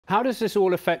How does this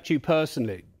all affect you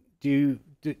personally? Does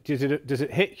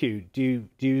it hit you?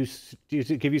 Does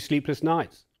it give you sleepless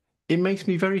nights? It makes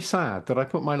me very sad that I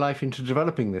put my life into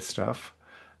developing this stuff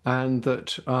and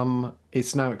that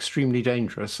it's now extremely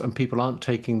dangerous and people aren't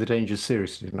taking the dangers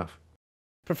seriously enough.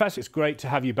 Professor, it's great to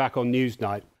have you back on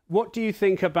Newsnight. What do you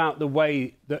think about the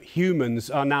way that humans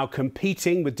are now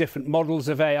competing with different models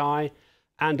of AI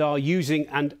and are using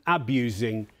and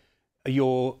abusing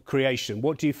your creation?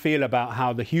 What do you feel about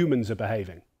how the humans are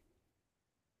behaving?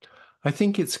 I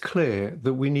think it's clear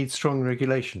that we need strong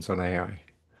regulations on AI.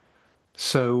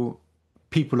 So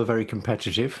people are very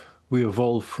competitive. We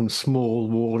evolved from small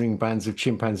warring bands of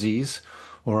chimpanzees,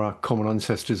 or our common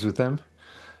ancestors with them.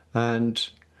 And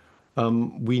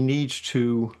we need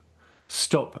to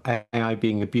stop AI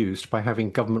being abused by having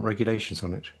government regulations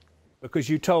on it. Because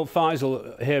you told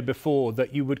Faisal here before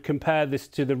that you would compare this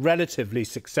to the relatively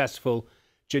successful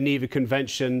Geneva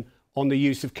Convention on the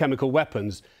use of chemical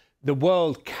weapons. The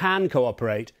world can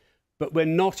cooperate, but we're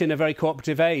not in a very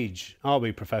cooperative age, are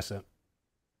we, Professor?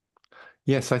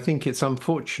 Yes, I think it's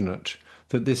unfortunate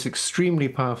that this extremely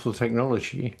powerful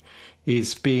technology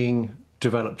is being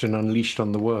developed and unleashed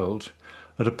on the world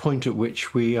at a point at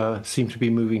which we seem to be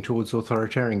moving towards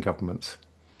authoritarian governments.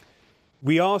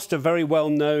 We asked a very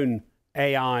well-known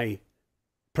AI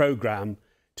program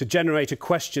to generate a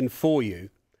question for you.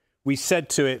 We said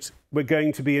to it, we're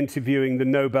going to be interviewing the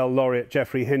Nobel laureate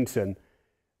Geoffrey Hinton.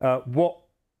 What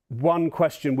one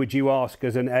question would you ask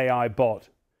as an AI bot?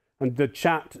 And the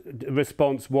chat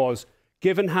response was,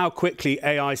 given how quickly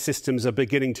AI systems are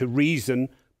beginning to reason,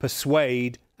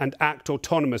 persuade, and act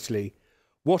autonomously,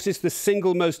 what is the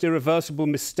single most irreversible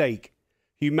mistake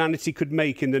humanity could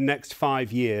make in the next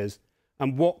 5 years?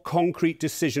 And what concrete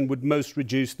decision would most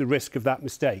reduce the risk of that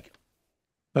mistake?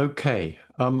 Okay,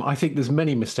 I think there's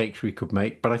many mistakes we could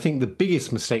make, but I think the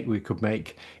biggest mistake we could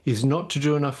make is not to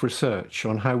do enough research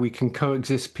on how we can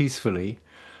coexist peacefully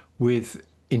with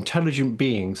intelligent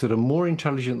beings that are more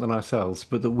intelligent than ourselves,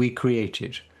 but that we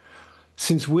created.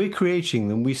 Since we're creating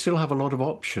them, we still have a lot of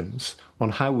options on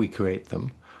how we create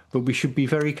them, but we should be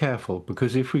very careful,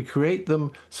 because if we create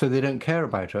them so they don't care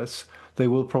about us, they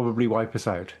will probably wipe us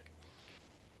out.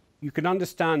 You can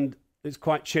understand it's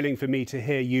quite chilling for me to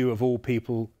hear you, of all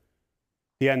people,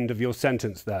 the end of your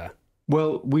sentence there.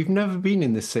 Well, we've never been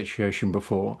in this situation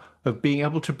before of being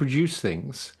able to produce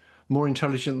things more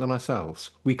intelligent than ourselves.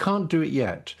 We can't do it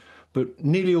yet, but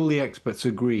nearly all the experts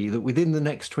agree that within the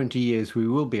next 20 years we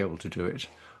will be able to do it.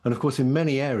 And of course, in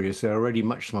many areas, they're already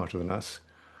much smarter than us.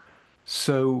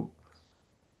 So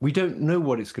we don't know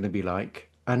what it's going to be like.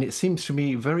 And it seems to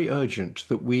me very urgent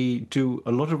that we do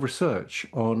a lot of research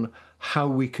on how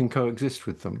we can coexist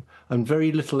with them, and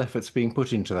very little effort's being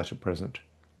put into that at present.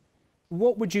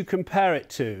 What would you compare it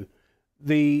to,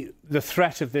 the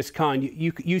threat of this kind?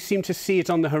 You seem to see it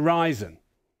on the horizon.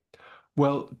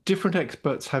 Well, different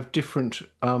experts have different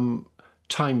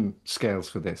time scales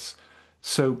for this.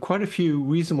 So quite a few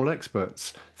reasonable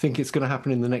experts think it's going to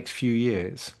happen in the next few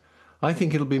years. I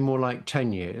think it'll be more like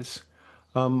 10 years.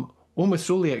 Almost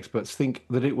all the experts think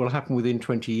that it will happen within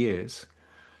 20 years.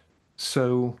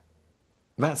 So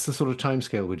that's the sort of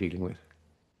timescale we're dealing with.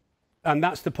 And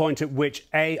that's the point at which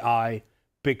AI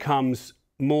becomes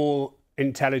more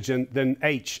intelligent than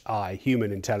HI,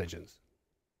 human intelligence.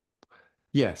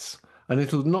 Yes. And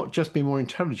it'll not just be more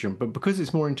intelligent, but because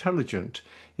it's more intelligent,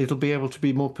 it'll be able to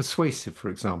be more persuasive, for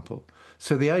example.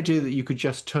 So the idea that you could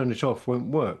just turn it off won't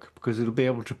work, because it'll be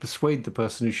able to persuade the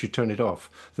person who should turn it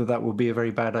off that that will be a very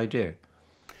bad idea.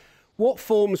 What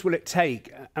forms will it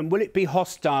take? And will it be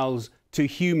hostile to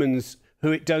humans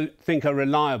who it don't think are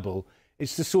reliable?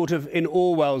 It's the sort of, in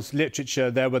Orwell's literature,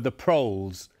 there were the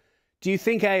proles. Do you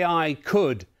think AI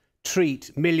could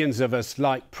treat millions of us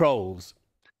like proles?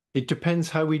 It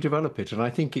depends how we develop it, and I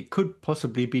think it could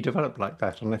possibly be developed like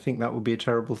that, and I think that would be a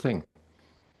terrible thing.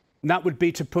 And that would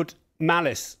be to put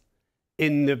malice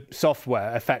in the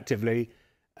software, effectively.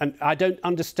 And I don't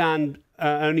understand,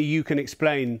 only you can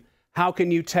explain, how can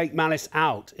you take malice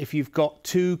out if you've got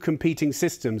two competing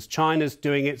systems? China's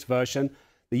doing its version,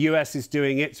 the US is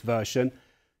doing its version.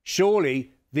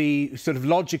 Surely the sort of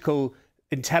logical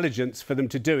intelligence for them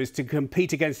to do is to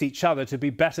compete against each other to be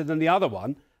better than the other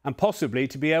one, and possibly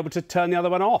to be able to turn the other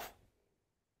one off.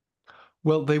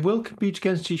 Well, they will compete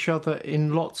against each other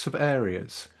in lots of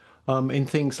areas, in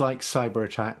things like cyber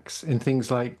attacks, in things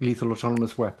like lethal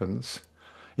autonomous weapons,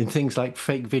 in things like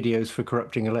fake videos for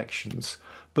corrupting elections.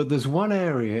 But there's one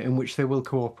area in which they will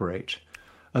cooperate,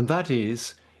 and that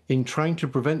is in trying to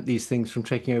prevent these things from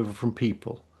taking over from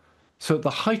people. So at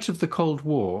the height of the Cold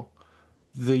War,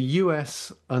 the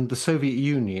US and the Soviet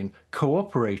Union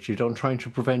cooperated on trying to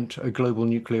prevent a global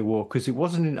nuclear war because it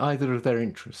wasn't in either of their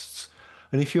interests.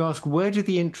 And if you ask, where do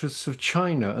the interests of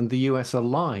China and the US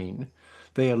align?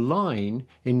 They align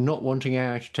in not wanting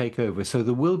AI to take over. So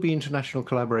there will be international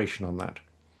collaboration on that.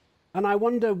 And I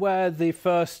wonder where the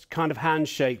first kind of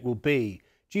handshake will be.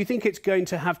 Do you think it's going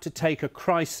to have to take a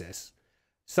crisis,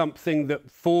 something that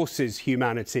forces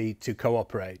humanity to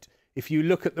cooperate? If you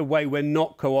look at the way we're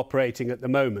not cooperating at the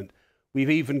moment, we've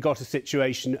even got a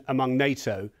situation among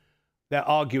NATO. They're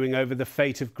arguing over the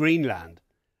fate of Greenland.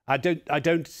 I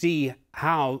don't see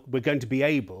how we're going to be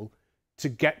able to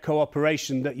get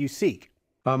cooperation that you seek.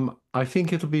 I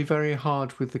think it'll be very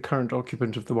hard with the current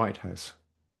occupant of the White House.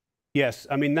 Yes,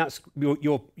 I mean, that's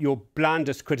your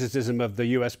blandest criticism of the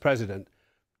US president.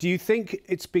 Do you think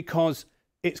it's because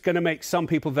it's going to make some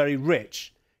people very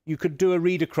rich? You could do a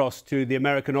read across to the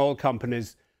American oil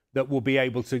companies that will be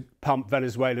able to pump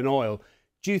Venezuelan oil.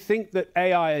 Do you think that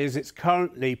AI, as it's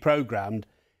currently programmed,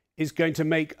 is going to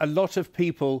make a lot of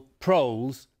people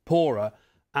proles poorer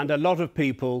and a lot of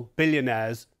people,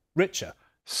 billionaires, richer?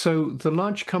 So the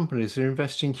large companies are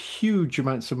investing huge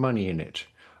amounts of money in it.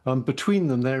 Between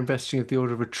them, they're investing at the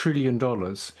order of $1 trillion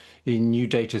in new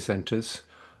data centers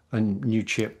and new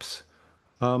chips.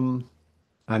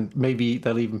 And maybe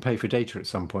they'll even pay for data at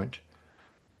some point.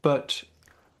 But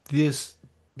there's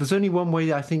only one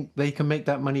way I think they can make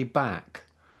that money back.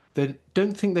 They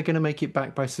don't think they're going to make it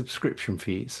back by subscription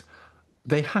fees.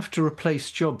 They have to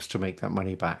replace jobs to make that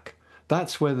money back.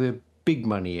 That's where the big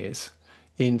money is,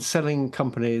 in selling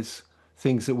companies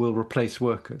things that will replace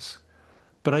workers.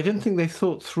 But I don't think they've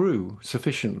thought through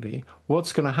sufficiently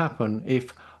what's going to happen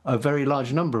if a very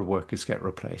large number of workers get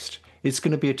replaced. It's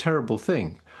going to be a terrible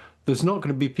thing. There's not going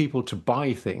to be people to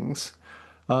buy things.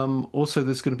 Also,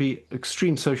 there's going to be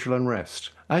extreme social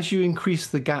unrest. As you increase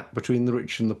the gap between the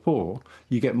rich and the poor,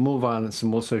 you get more violence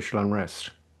and more social unrest.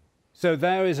 So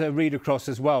there is a read across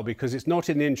as well, because it's not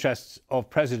in the interests of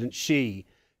President Xi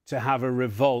to have a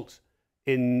revolt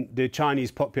in the Chinese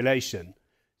population.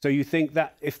 So you think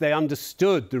that if they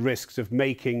understood the risks of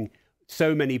making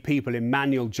so many people in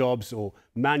manual jobs or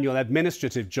manual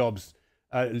administrative jobs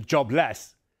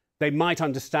jobless, they might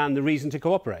understand the reason to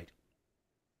cooperate?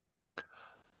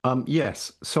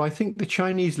 Yes. So I think the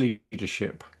Chinese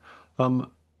leadership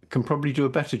can probably do a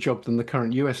better job than the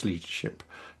current US leadership,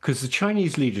 because the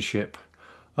Chinese leadership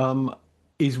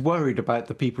is worried about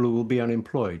the people who will be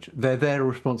unemployed. They're their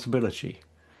responsibility.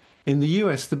 In the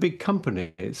US, the big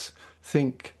companies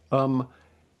think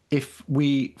if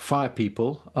we fire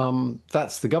people,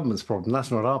 that's the government's problem.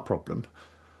 That's not our problem.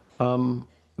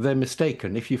 They're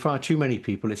mistaken. If you fire too many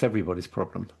people, it's everybody's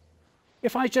problem.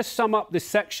 If I just sum up this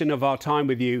section of our time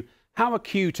with you, how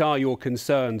acute are your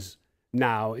concerns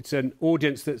now? It's an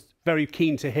audience that's very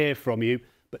keen to hear from you,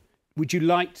 but would you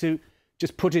like to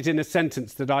just put it in a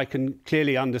sentence that I can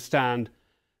clearly understand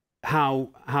how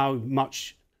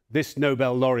much this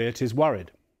Nobel laureate is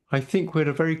worried? I think we're at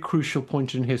a very crucial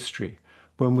point in history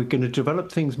when we're going to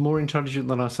develop things more intelligent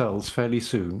than ourselves fairly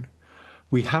soon.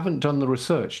 We haven't done the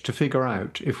research to figure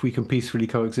out if we can peacefully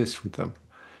coexist with them.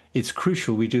 It's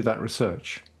crucial we do that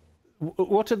research.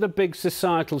 What are the big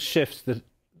societal shifts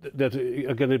that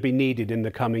are going to be needed in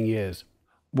the coming years?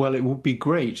 Well, it would be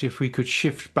great if we could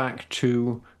shift back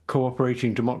to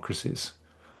cooperating democracies.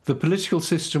 The political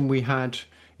system we had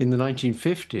in the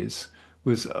 1950s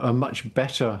was a much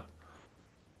better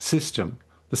system.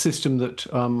 The system that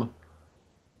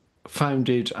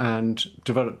founded and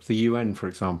developed the UN, for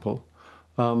example,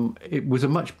 it was a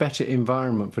much better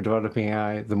environment for developing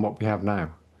AI than what we have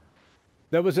now.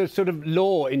 There was a sort of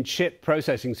law in chip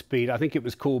processing speed, I think it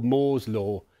was called Moore's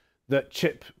law, that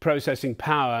chip processing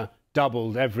power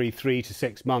doubled every 3 to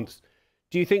 6 months.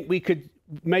 Do you think we could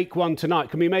make one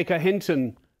tonight? Can we make a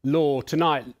Hinton law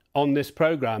tonight on this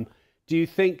programme? Do you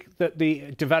think that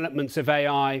the developments of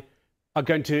AI are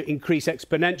going to increase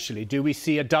exponentially? Do we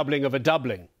see a doubling of a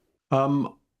doubling?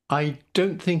 I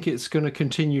don't think it's going to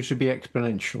continue to be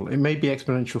exponential. It may be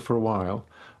exponential for a while.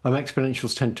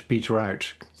 Exponentials tend to peter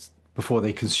out before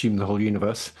they consume the whole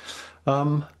universe.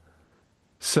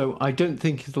 So I don't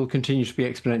think it'll continue to be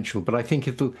exponential, but I think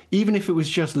it'll, even if it was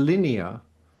just linear,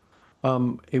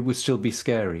 it would still be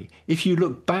scary. If you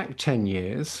look back 10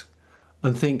 years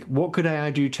and think, what could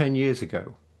AI do 10 years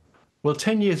ago? Well,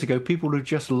 10 years ago, people would have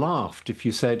just laughed if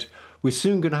you said, we're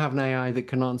soon going to have an AI that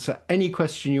can answer any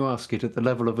question you ask it at the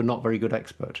level of a not very good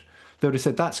expert. They would have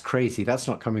said, that's crazy. That's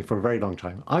not coming for a very long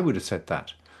time. I would have said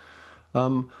that.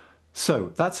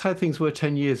 So that's how things were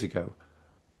 10 years ago.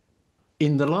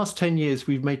 in the last 10 years,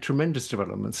 we've made tremendous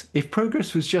developments. If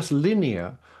progress was just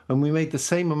linear and we made the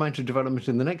same amount of development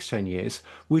in the next 10 years,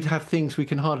 we'd have things we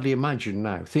can hardly imagine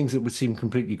now, things that would seem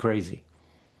completely crazy.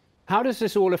 How does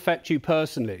this all affect you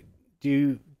personally?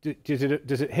 Does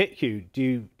it hit you?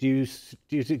 Does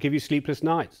it give you sleepless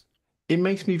nights? It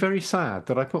makes me very sad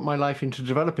that I put my life into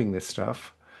developing this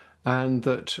stuff and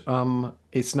that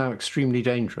it's now extremely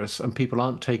dangerous and people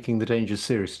aren't taking the dangers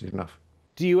seriously enough.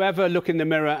 Do you ever look in the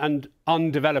mirror and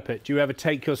undevelop it? Do you ever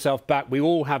take yourself back? We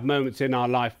all have moments in our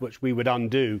life which we would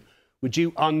undo. Would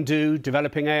you undo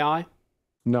developing AI?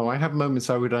 No, I have moments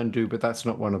I would undo, but that's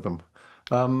not one of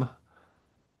them.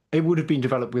 It would have been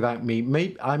developed without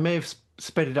me. I may have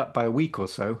sped it up by a week or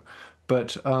so,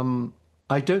 but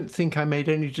I don't think I made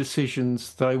any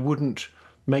decisions that I wouldn't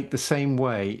make the same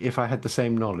way if I had the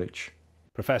same knowledge.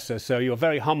 Professor, so you're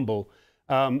very humble.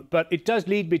 But it does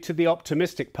lead me to the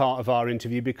optimistic part of our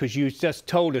interview, because you just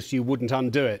told us you wouldn't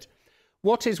undo it.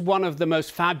 What is one of the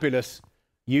most fabulous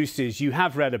uses you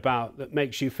have read about that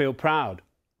makes you feel proud?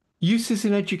 Uses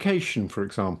in education, for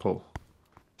example.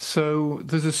 So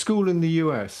there's a school in the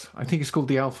US, I think it's called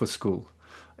the Alpha School.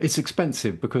 It's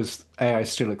expensive because AI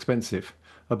is still expensive,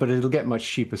 but it'll get much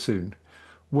cheaper soon,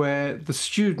 where the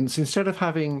students, instead of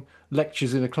having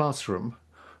lectures in a classroom,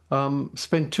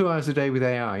 spend 2 hours a day with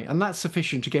AI, and that's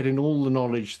sufficient to get in all the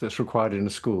knowledge that's required in a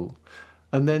school.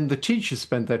 And then the teachers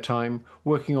spend their time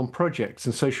working on projects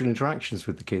and social interactions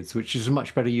with the kids, which is a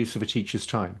much better use of a teacher's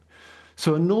time.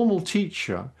 So a normal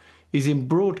teacher is in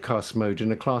broadcast mode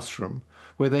in a classroom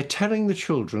where they're telling the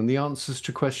children the answers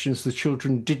to questions the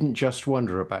children didn't just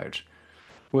wonder about.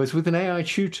 Whereas with an AI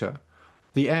tutor,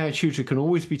 the AI tutor can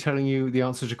always be telling you the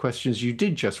answer to questions you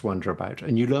did just wonder about,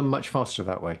 and you learn much faster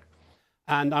that way.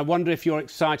 And I wonder if you're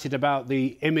excited about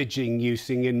the imaging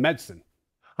using in medicine.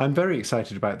 I'm very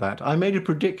excited about that. I made a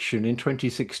prediction in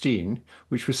 2016,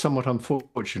 which was somewhat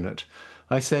unfortunate.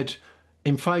 I said,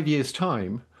 in 5 years'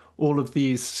 time, all of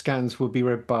these scans will be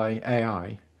read by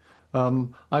AI.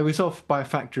 I was off by a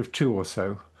factor of 2 or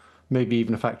so, maybe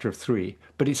even a factor of 3,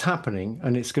 but it's happening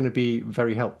and it's going to be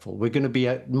very helpful. We're going to be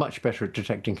much better at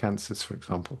detecting cancers, for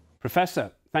example.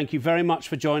 Professor, thank you very much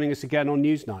for joining us again on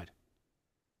Newsnight.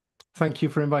 Thank you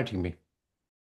for inviting me.